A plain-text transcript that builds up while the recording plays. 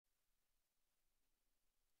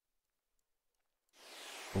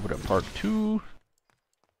Over to part 2.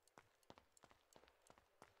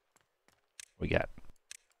 We got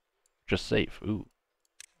just safe. Ooh.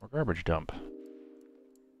 Or garbage dump.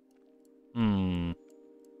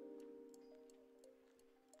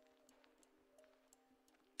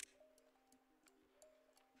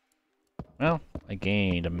 Well, I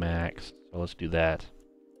gained a max, so let's do that.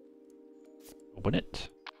 Open it.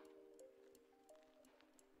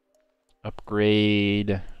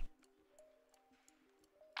 Upgrade.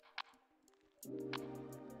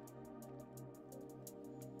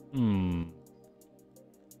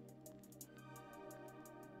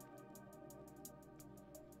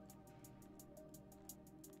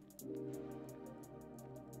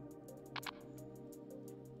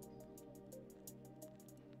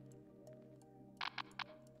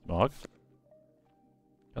 Smog.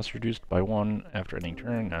 Cast reduced by 1 after ending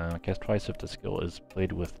turn. Cast twice if the skill is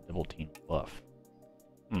played with Double Team buff.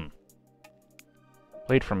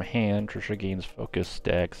 Played from hand, Trisha gains focus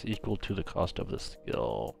stacks equal to the cost of the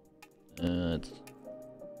skill. It's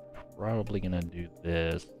probably gonna do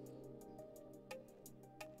this.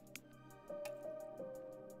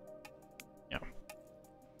 Yeah.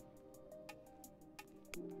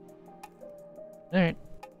 Alright.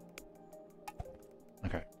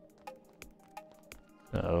 Okay.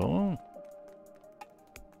 So...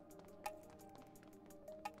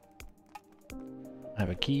 I have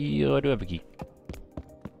a key. Oh, I do have a key.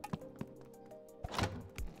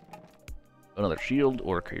 Another shield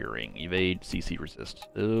or clearing. Evade, CC resist.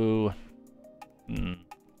 Oh. Do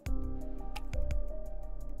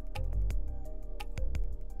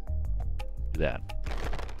that.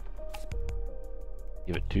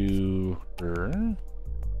 Give it to her.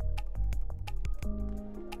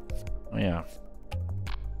 Oh yeah.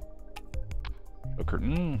 Show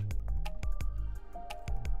curtain.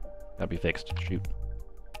 That'll be fixed. Shoot.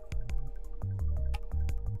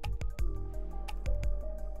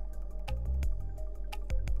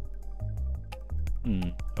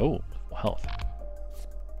 Oh, full health.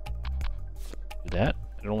 Do that.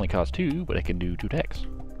 It only costs 2, but I can do 2 attacks.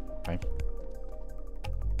 Okay.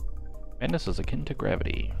 Madness is akin to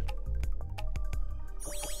gravity.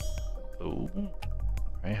 Oh.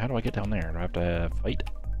 Okay, how do I get down there? Do I have to fight?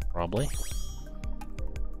 Probably.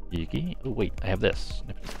 Yuki. Oh, wait, I have this.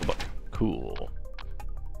 The book. Cool.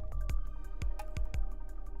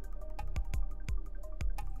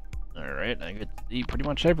 Alright, I get to see pretty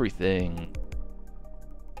much everything.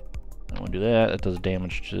 I want to do that. That does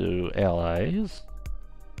damage to allies.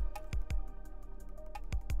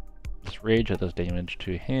 This rage, that does damage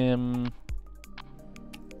to him.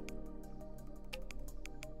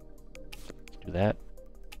 Let's do that.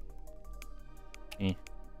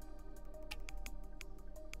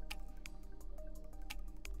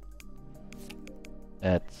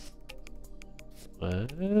 That's...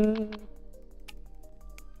 what?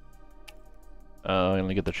 Oh, I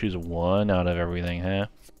only get to choose 1 out of everything, huh?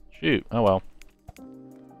 Shoot, oh well.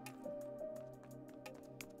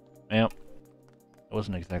 Well, it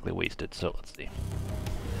wasn't exactly wasted, so let's see.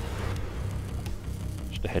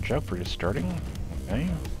 Just a hedgehog for just starting. Okay.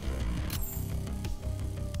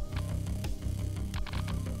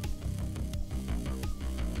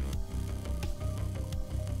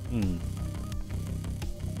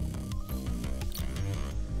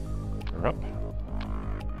 You're up.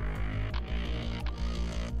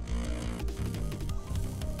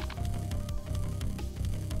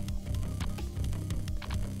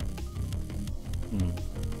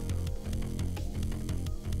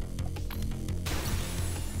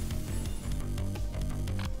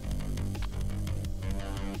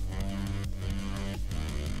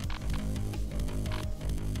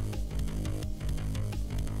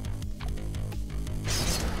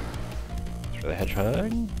 For the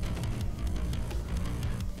hedgehog.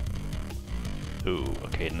 Ooh,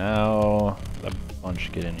 okay, now a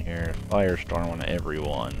bunch get in here. Firestorm on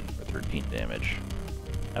everyone for 13 damage.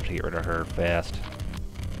 I have to get rid of her fast.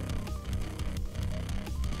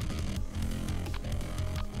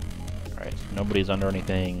 Alright, so nobody's under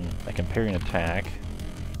anything. I can parry an attack.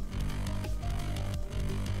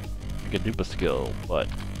 I could dupe a skill, but...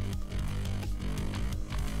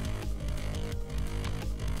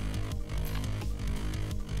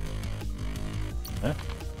 Huh?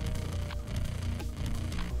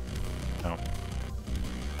 Oh.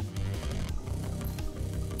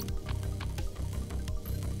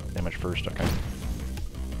 Damage first, okay.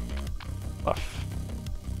 Buff.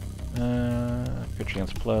 Crit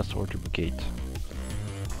chance plus or duplicate.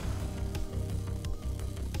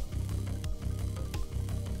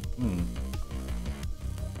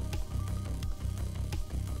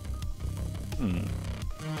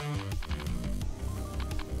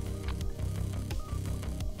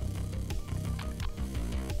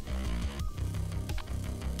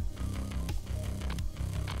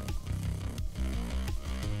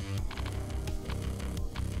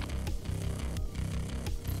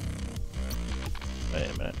 Wait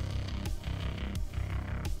a minute.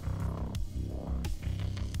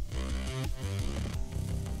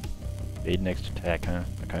 Evade next attack, huh?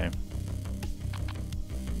 Okay.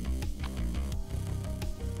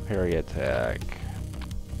 Parry attack.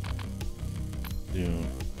 Doom.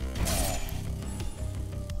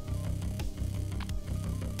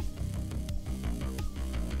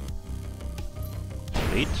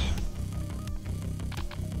 Wait.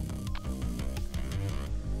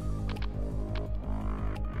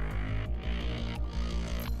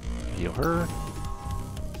 Heal her.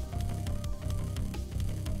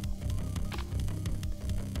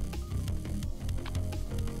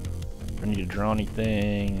 I need to draw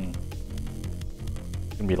anything.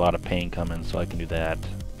 There's gonna be a lot of pain coming, so I can do that.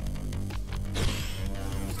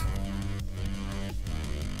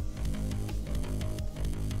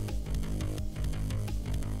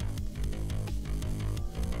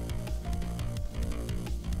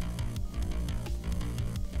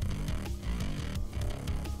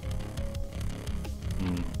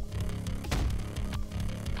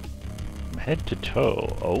 From head to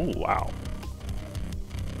toe. Oh, wow.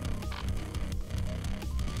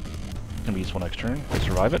 Gonna be useful next turn. I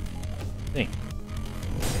survive it. Dang.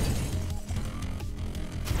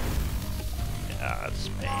 Yeah, that's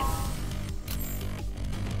pain.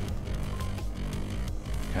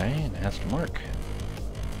 Okay, and it has to mark.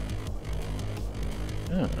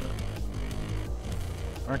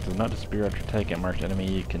 Mark does not disappear after taking a marked enemy.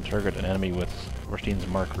 You can target an enemy with Orstein's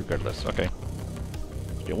mark regardless. Okay.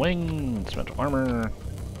 Steel wing, mental armor.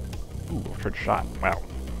 Ooh, overcharged shot. Wow.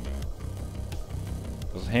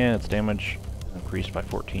 His hand, its damage is increased by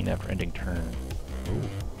 14 after ending turn. Ooh.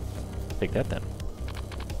 Take that then.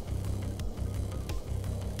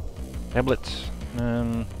 Tablet.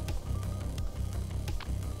 Not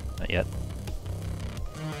yet.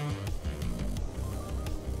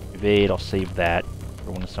 Evade, I'll save that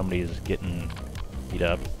for when somebody's getting beat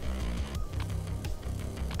up.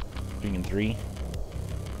 Shooting in 3.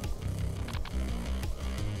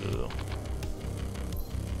 Ooh.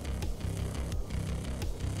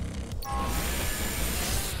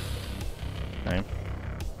 Okay.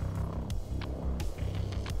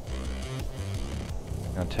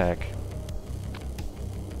 Attack.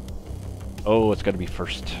 Oh, it's got to be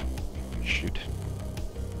first. Shoot.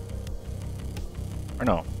 Or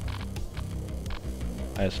no.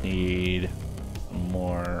 I just need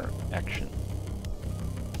more action.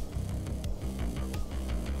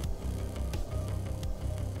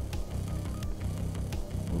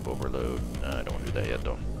 Move overload. I don't want to do that yet,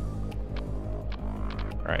 though.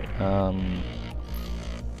 Alright,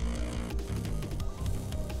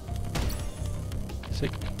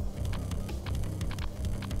 sick.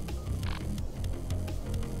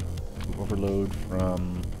 Overload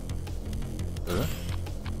from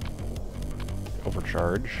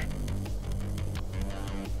overcharge.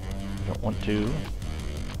 Don't want to.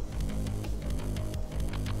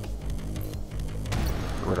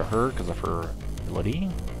 Get rid of her because of her ability.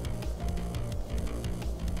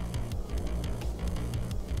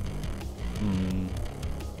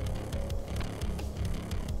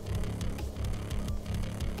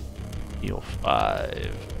 Heal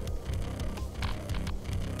 5.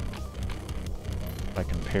 I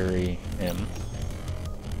can parry him.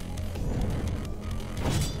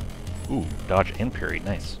 Ooh, dodge and parry,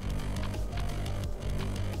 nice.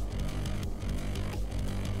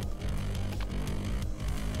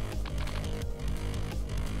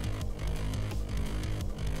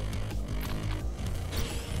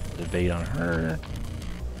 Evade on her.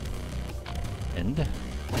 End.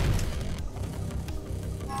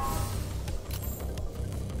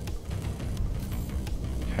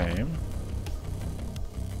 Okay.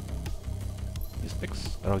 These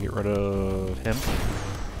 6, that'll get rid of him.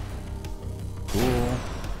 Cool.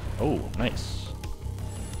 Oh, nice.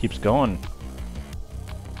 Keeps going.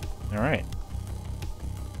 Alright.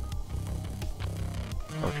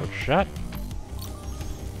 Partial shot.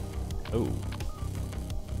 Oh.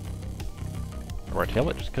 Or I tail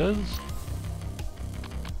it just cuz.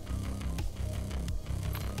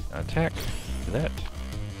 Attack. Do that.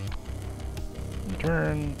 In the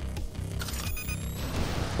turn.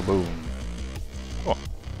 Kaboom. Oh.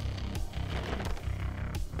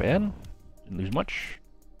 Bad. Didn't lose much.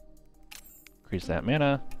 Increase that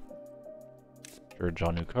mana. Sure, draw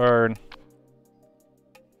a new card.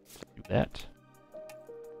 Do that.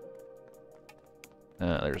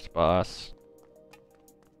 There's the boss.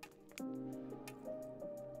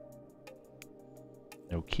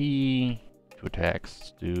 No key. 2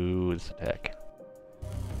 attacks. Do this attack.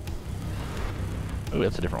 Oh,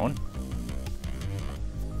 that's a different one.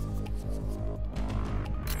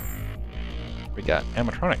 We got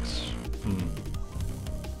animatronics.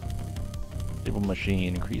 Stable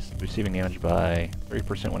machine, increase receiving damage by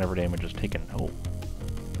 30% whenever damage is taken. Oh.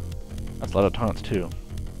 That's a lot of taunts too.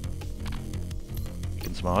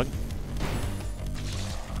 Beacon smog.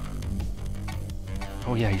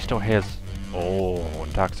 Oh yeah, he still has... Oh,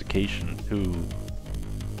 intoxication too.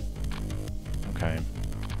 Okay.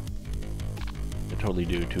 They totally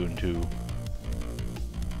do 2 and 2.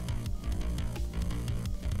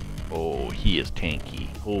 Oh, he is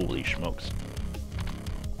tanky. Holy smokes.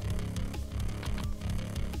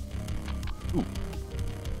 Ooh.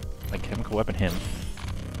 Like chemical weapon him.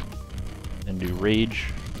 And do rage.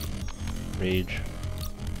 Rage.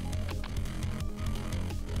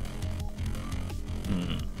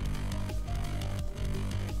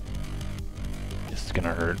 This is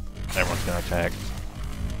gonna hurt. Everyone's gonna attack.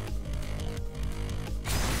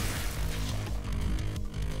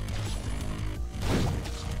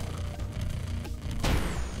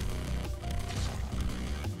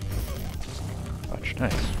 Touch,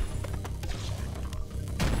 nice.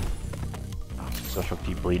 Oh, special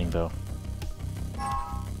keep bleeding though.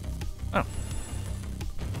 Oh. Oh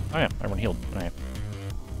yeah, everyone healed. Alright.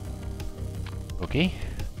 Okay.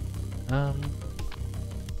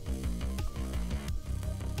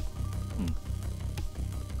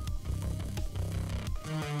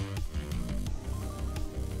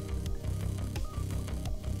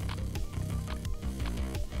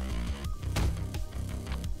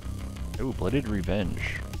 Ooh, Blooded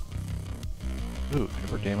Revenge. Ooh,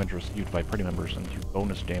 convert damage received by party members into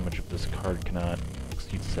bonus damage if this card cannot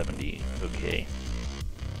exceed 70. Okay.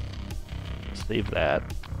 Save that.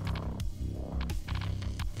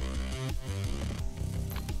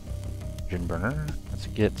 Engine burner. Let's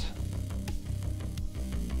get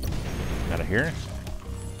out of here.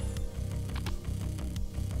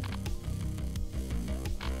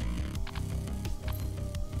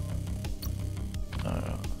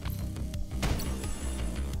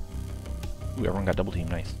 Ooh, everyone got double team,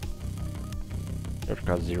 nice. Charge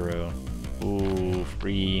cost 0. Ooh,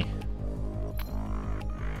 free.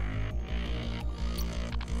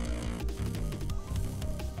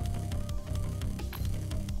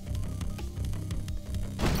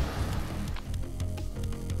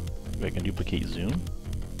 I can duplicate zoom.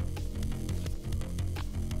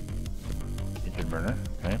 Engine burner,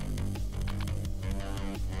 okay.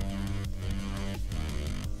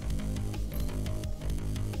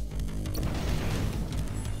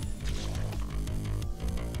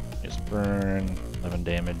 Just burn, 11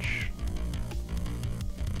 damage.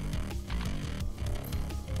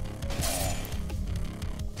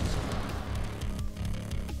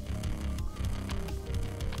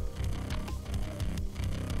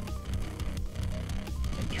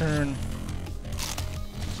 Turn.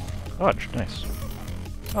 Dodge, nice.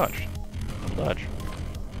 Dodge. Double dodge.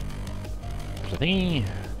 There's a thingy.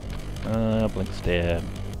 Blink stab.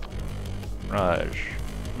 Raj.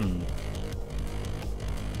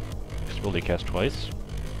 Ability cast twice.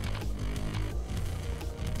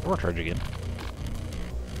 Or charge again.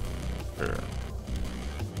 Sure.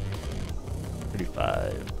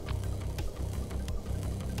 35.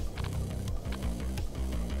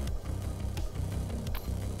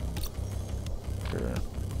 Sure.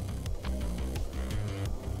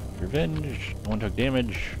 Revenge. No one took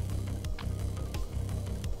damage.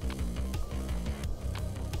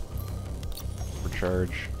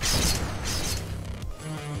 Recharge.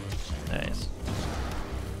 Nice.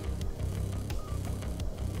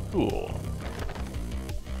 Cool.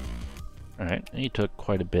 Alright, he took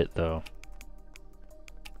quite a bit though.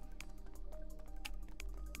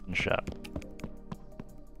 In shop.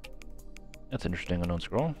 That's interesting, unknown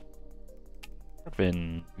scroll.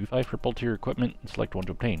 Orphan. Do 5 purple tier equipment and select one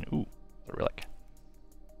to obtain. Ooh, a relic.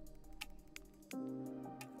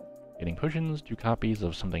 Getting potions, 2 copies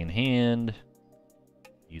of something in hand.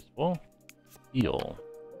 Useful. Heal.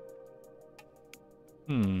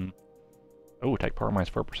 Oh, attack power minus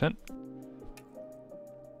 4%.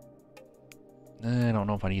 I don't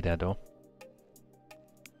know if I need that though.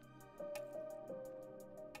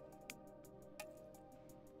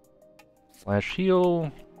 Slash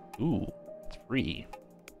heal. Ooh, it's free.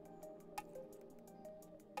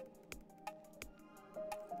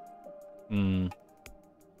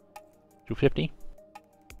 $250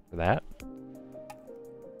 for that.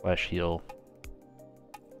 Slash heal.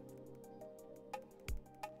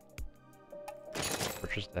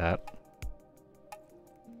 Purchase that.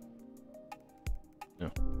 No.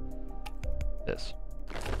 This.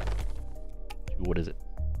 What is it?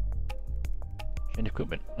 Chain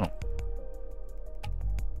equipment. Oh.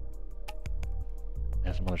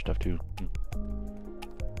 Has some other stuff too.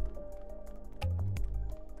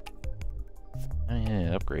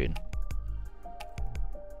 yeah, upgrade.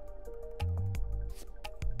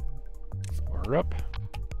 Power up.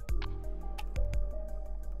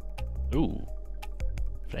 Ooh.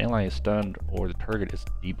 If an ally is stunned or the target is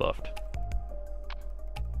debuffed.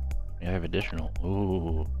 I have additional.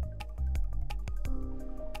 Ooh.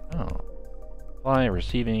 Oh. Apply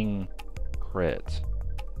receiving crits.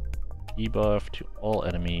 Debuff to all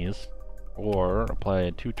enemies. Or apply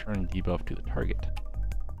a 2-turn debuff to the target.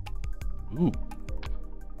 Ooh.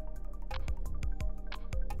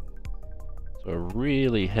 So a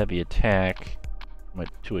really heavy attack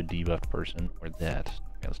to a debuffed person, or that.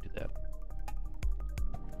 Okay, let's do that.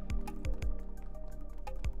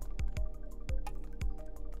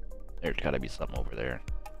 There's gotta be something over there.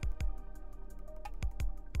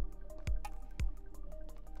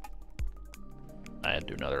 I'd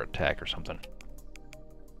do another attack or something.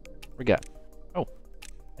 What we got? Oh,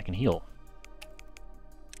 I can heal.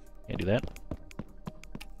 Can't do that.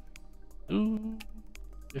 Ooh,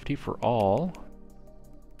 50 for all.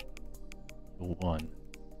 1.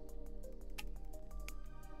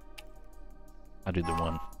 I'll do the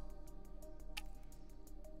 1.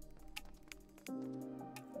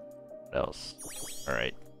 What else?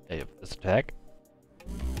 Alright, I have this attack.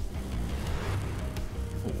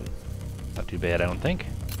 Ooh, not too bad, I don't think.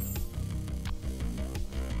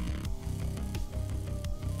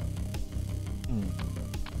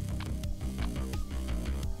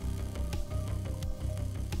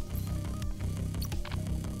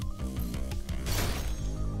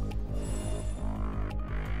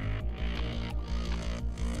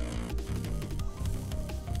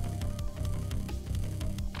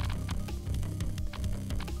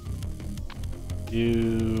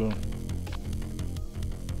 Do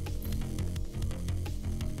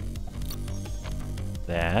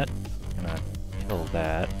that. I'm gonna kill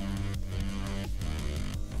that.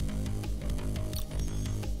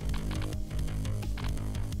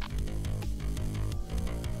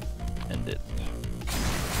 End it.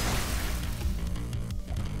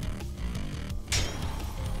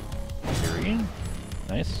 Fury.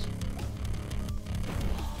 Nice.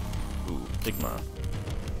 Ooh, Sigma.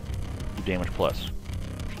 Damage plus.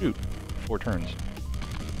 Shoot. 4 turns.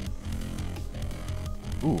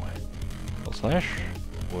 Ooh. Full slash.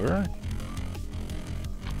 Or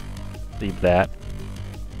leave that.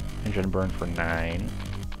 Engine burn for 9.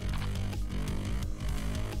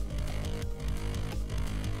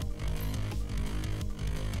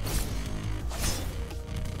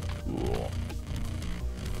 Cool.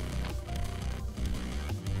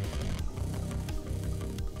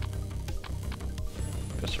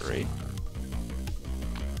 Eviscerate.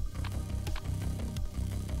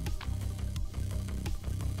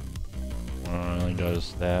 Only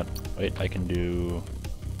does that. Wait, I can do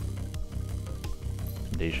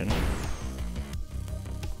Foundation.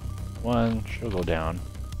 1, she'll go down.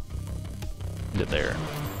 End it there.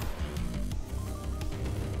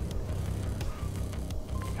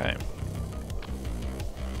 Okay.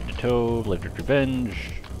 Toe, Electric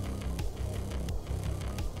Revenge.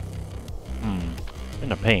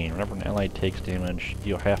 In a pain. Whenever an ally takes damage,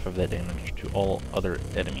 deal half of that damage to all other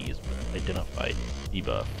enemies with an identified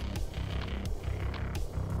debuff.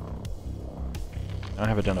 I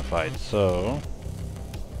have identified, so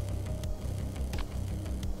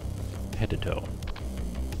head to toe.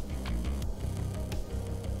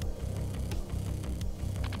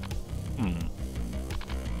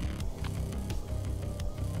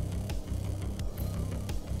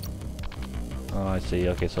 Oh, I see.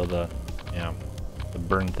 Okay, so the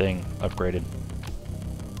burn thing upgraded.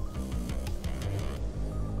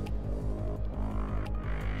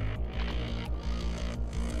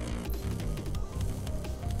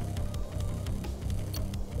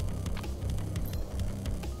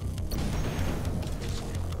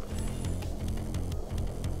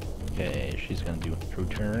 Okay, she's gonna do 2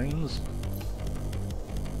 turns.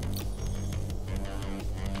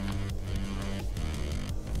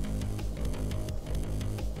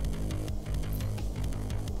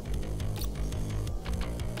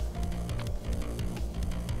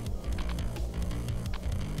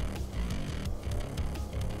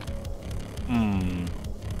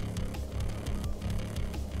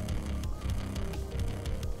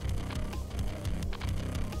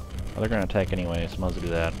 Well, they're gonna attack anyway, so might as well do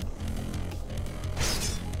that.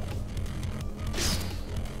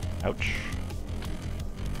 Ouch.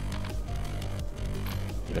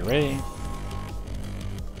 Get ready.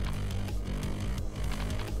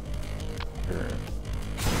 Sure.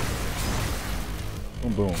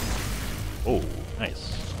 Boom, boom. Oh,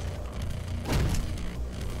 nice.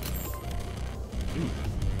 Ooh.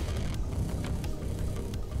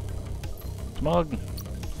 smog.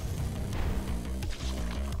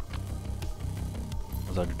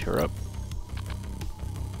 Was I to tear up?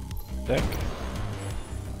 Deck.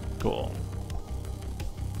 Cool.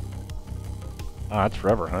 Ah, that's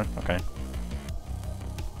forever, huh? Okay.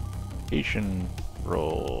 Location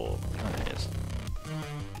roll. Nice.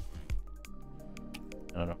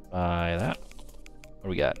 I don't know. Buy that. What do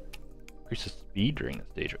we got? Increases speed during the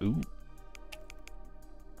stage. Ooh.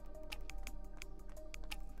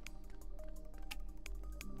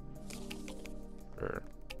 Sure.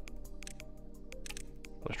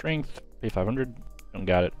 Strength. Pay 500. Don't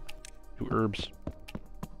got it. 2 herbs.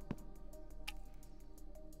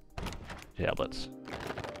 Tablets.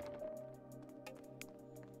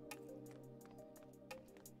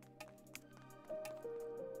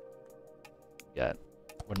 Got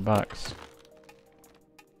wooden box.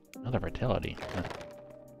 Another vitality. Huh.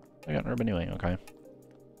 I got an herb anyway, okay.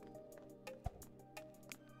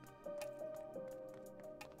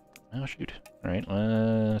 Oh shoot. Alright,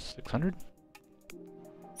 600?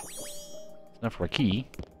 It's enough for a key.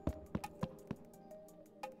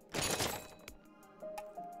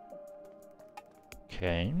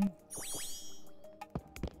 Okay.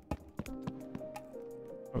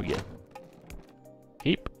 What do we get?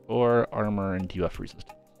 Cape or armor and debuff resistance?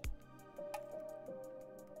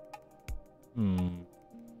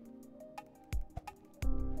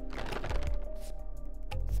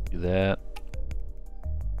 Do that.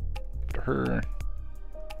 Give it to her.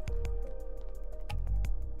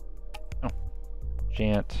 Oh.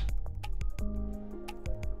 Chant.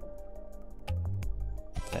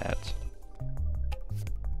 That.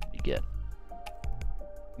 You get.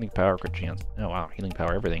 Healing power, crit chance. Oh wow, healing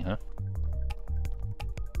power, everything, huh?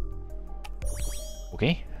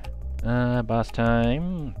 Okay. Boss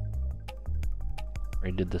time.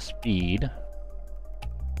 Already did the speed.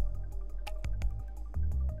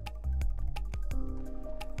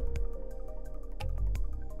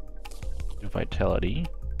 Do vitality.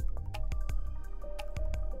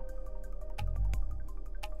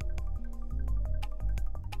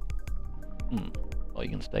 Oh, you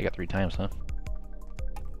can stag it 3 times, huh?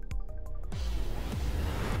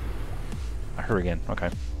 Her again. Okay.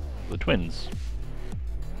 The twins.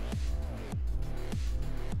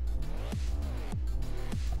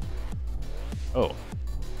 Oh.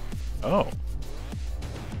 Oh.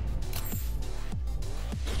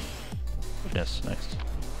 Goodness, nice.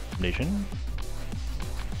 Nation.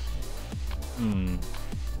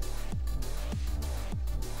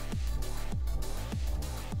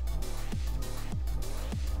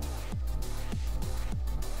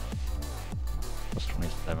 Plus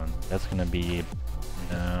 27. That's gonna be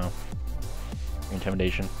no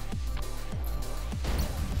intimidation.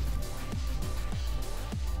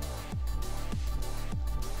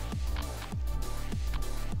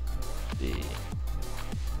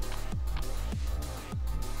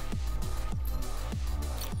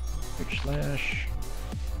 Slash.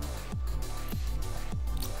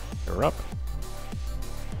 You're up.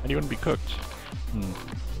 How do you want to be cooked?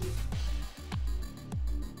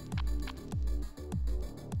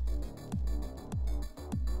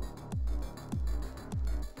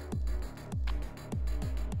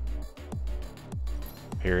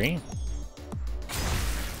 Parry.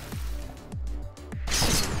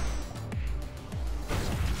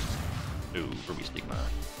 Ooh, Ruby Stigma.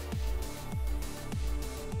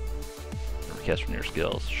 Cast from your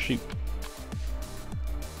skills. Shoot.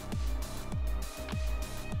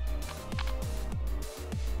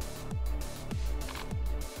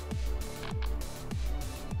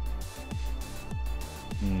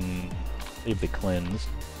 Save the cleanse.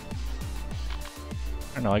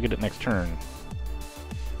 I don't know, I get it next turn.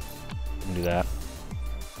 I can do that.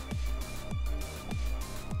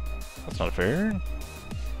 That's not fair.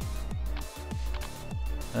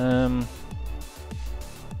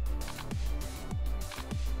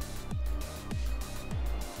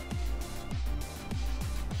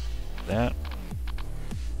 That.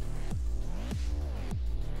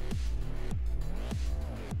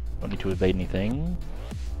 Don't need to evade anything.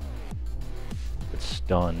 It's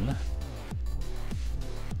stun.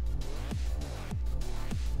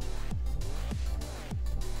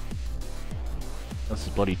 This is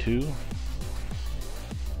bloody 2.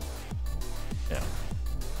 Yeah.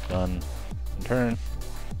 Done. Turn.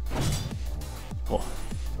 Cool.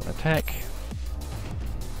 Attack.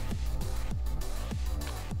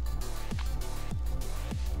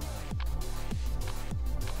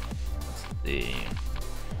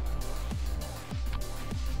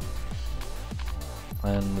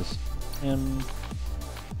 Cleanse him.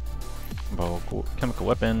 Chemical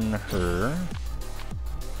weapon, her.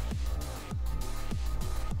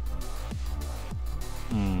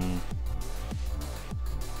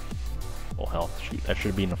 shoot, that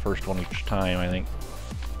should be in the first one each time, I think.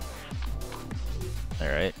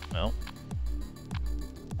 Alright, well.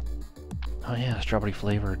 Oh yeah, strawberry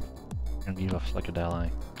flavored. And be a selected ally.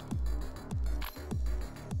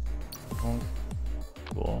 Oh,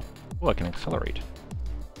 cool. Oh, I can accelerate.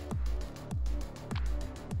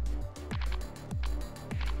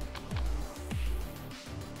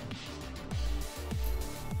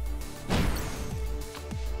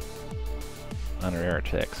 Under air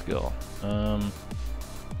attack skill.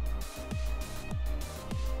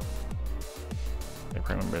 If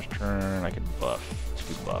I remember his turn, I can buff. Let's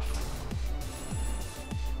do buff.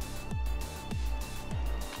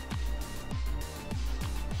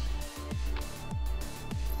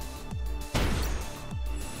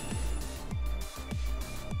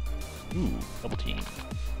 Ooh, double team.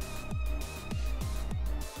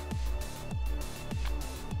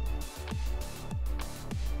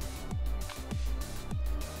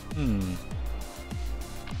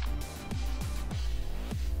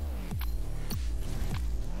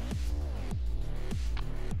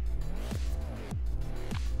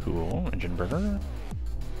 Cool, engine burger.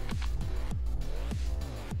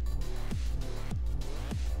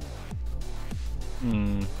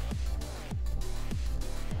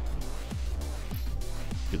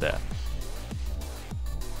 Do that.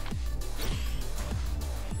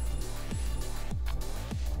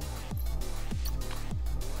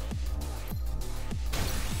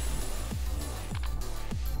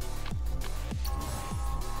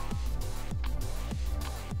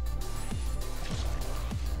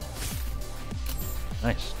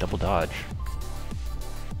 Nice, double dodge.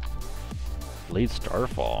 Blade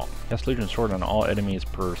Starfall. Cast Legion Sword on all enemies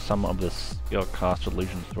per sum of the skill cost of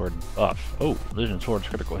Legion Sword buff. Oh, Legion Sword's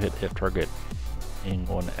critical hit if targeting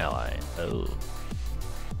one ally. Oh.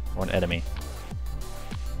 One enemy.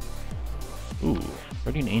 Ooh,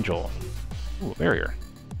 Guardian Angel. Ooh, a barrier.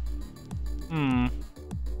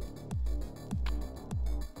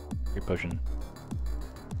 Great potion.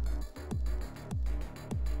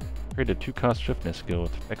 Create a 2-cost swiftness skill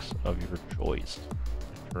with effects of your choice.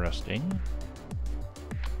 Interesting.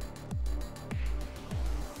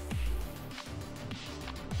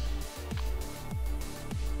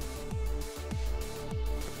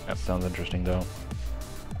 That sounds interesting though.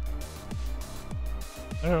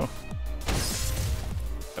 Oh.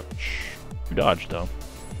 Ouch. You dodged though.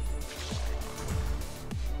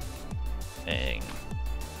 Dang.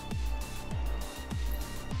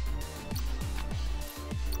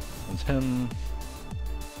 That's him.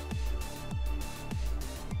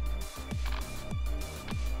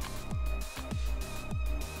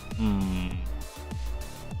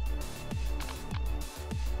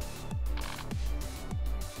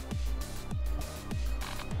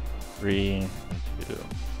 Three and 2.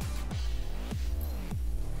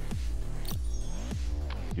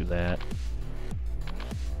 Do that.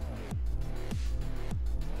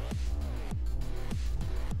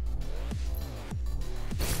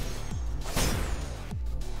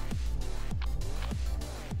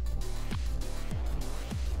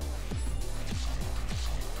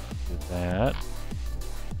 Do that.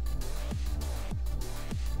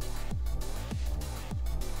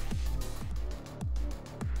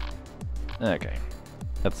 Okay,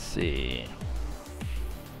 let's see.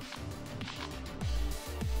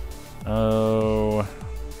 Oh.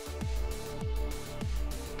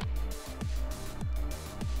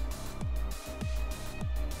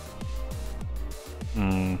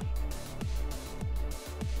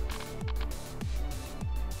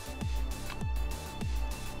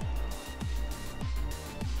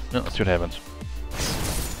 No, let's see what happens.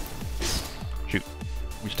 Shoot.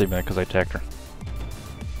 We stayed back because I attacked her.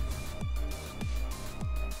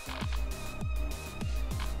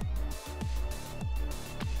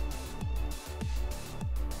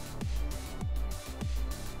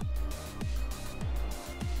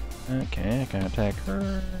 Okay, I can attack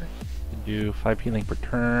her. Do 5 healing per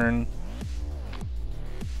turn.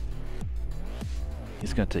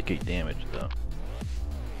 He's gonna take 8 damage though.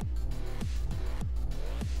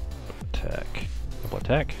 Attack. Double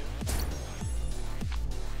attack.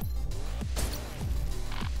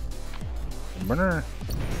 And burner.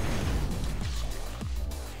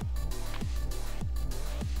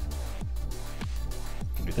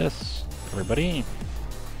 Do this, everybody.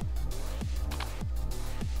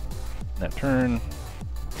 That turn.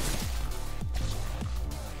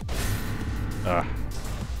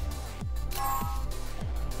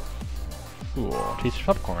 Cool. Tasty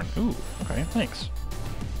popcorn. Ooh, okay, thanks.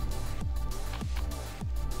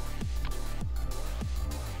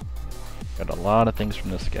 Got a lot of things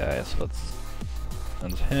from this guy, so let's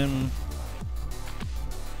send him.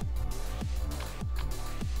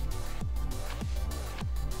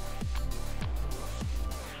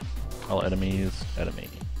 All enemies, enemy.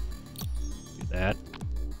 Do that.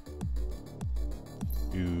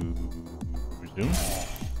 Do resume.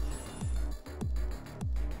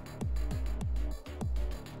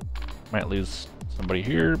 Might lose somebody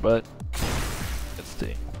here, but let's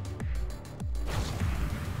see.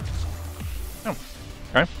 Oh,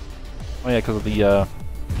 okay. Oh yeah, because of the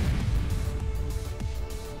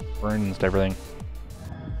burns and everything.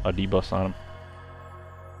 Debuffs on him.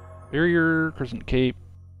 Barrier, Crescent Cape.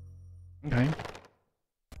 Okay.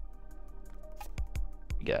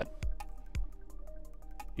 We got.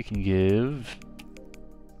 You can give.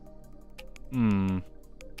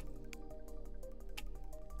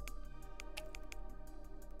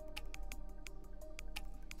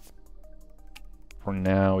 For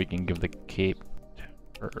now, we can give the cape to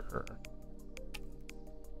her.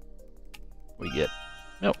 We get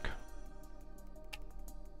milk.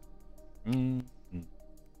 Mm.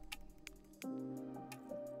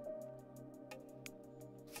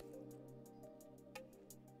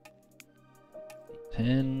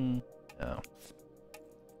 10. No.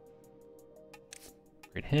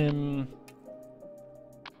 Upgrade him.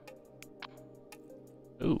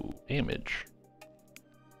 Ooh, damage.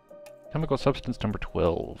 Chemical substance number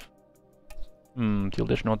 12. Deal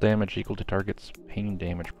additional damage equal to target's pain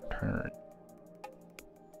damage per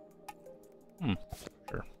turn.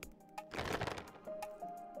 Sure.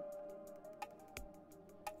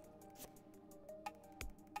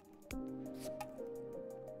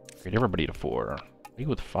 Upgrade everybody to 4. Big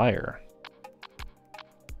with fire.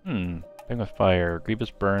 Big with fire. Grievous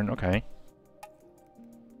burn, okay.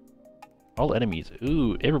 All enemies.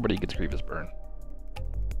 Ooh, everybody gets grievous burn.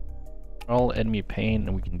 All enemy pain,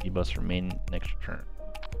 and we can debuff remain next turn.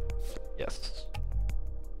 Yes.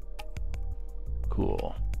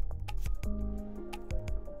 Cool.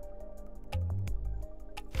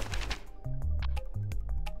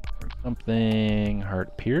 Something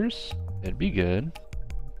heart pierce. That'd be good.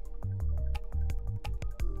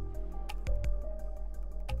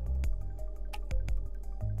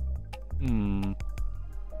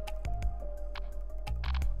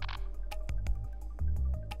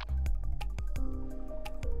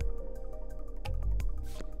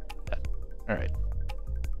 Alright.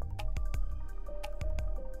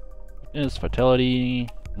 Is fatality.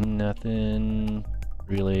 Nothing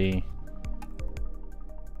really.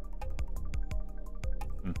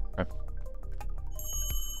 Okay.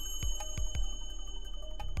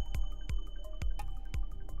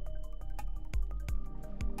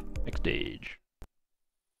 Next stage.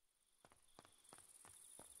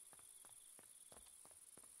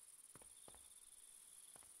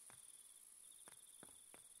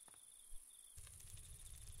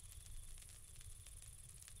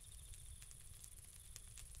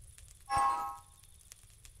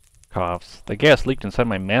 Coughs. The gas leaked inside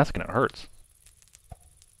my mask and it hurts. Would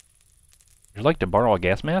you like to borrow a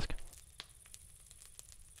gas mask?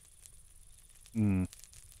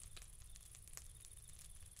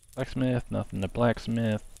 Blacksmith, nothing to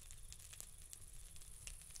blacksmith.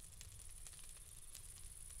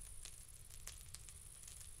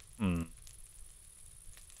 I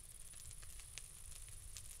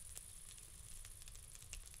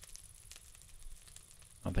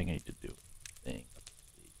don't think I need to do anything.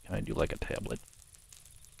 Can I do like a tablet?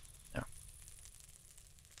 No.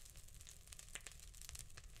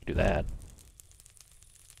 Do that.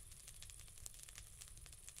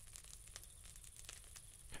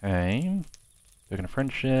 Okay. Token of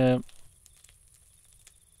friendship.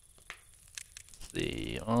 Let's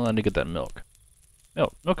see. Oh, I need to get that milk.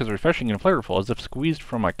 Milk is refreshing and flavorful, as if squeezed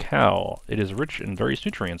from a cow. It is rich in various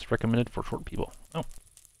nutrients, recommended for short people. Oh.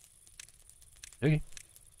 Okay.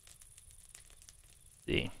 Let's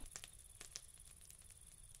see.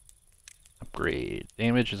 Upgrade.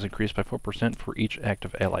 Damage is increased by 4% for each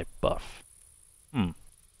active ally buff.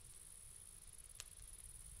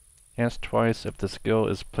 Cast twice if the skill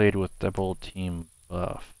is played with double team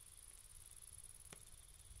buff.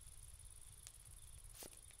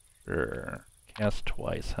 Sure. Cast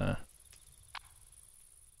twice, huh?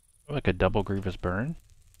 Like a double grievous burn?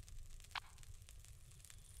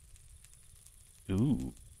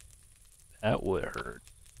 Ooh. That would hurt.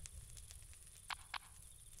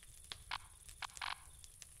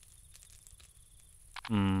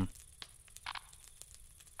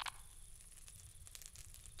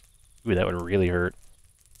 Ooh, that would really hurt.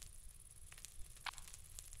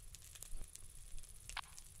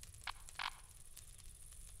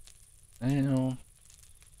 I know.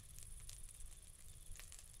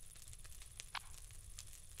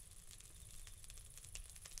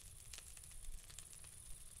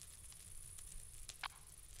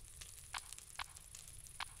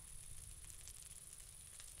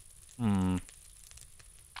 Hmm.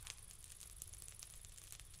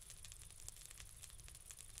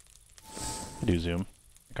 I do zoom.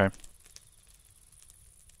 Okay.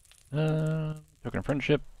 Token of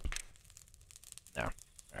friendship. No.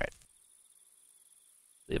 Alright.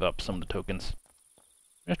 Save up some of the tokens.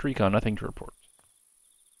 Just recon, nothing to report.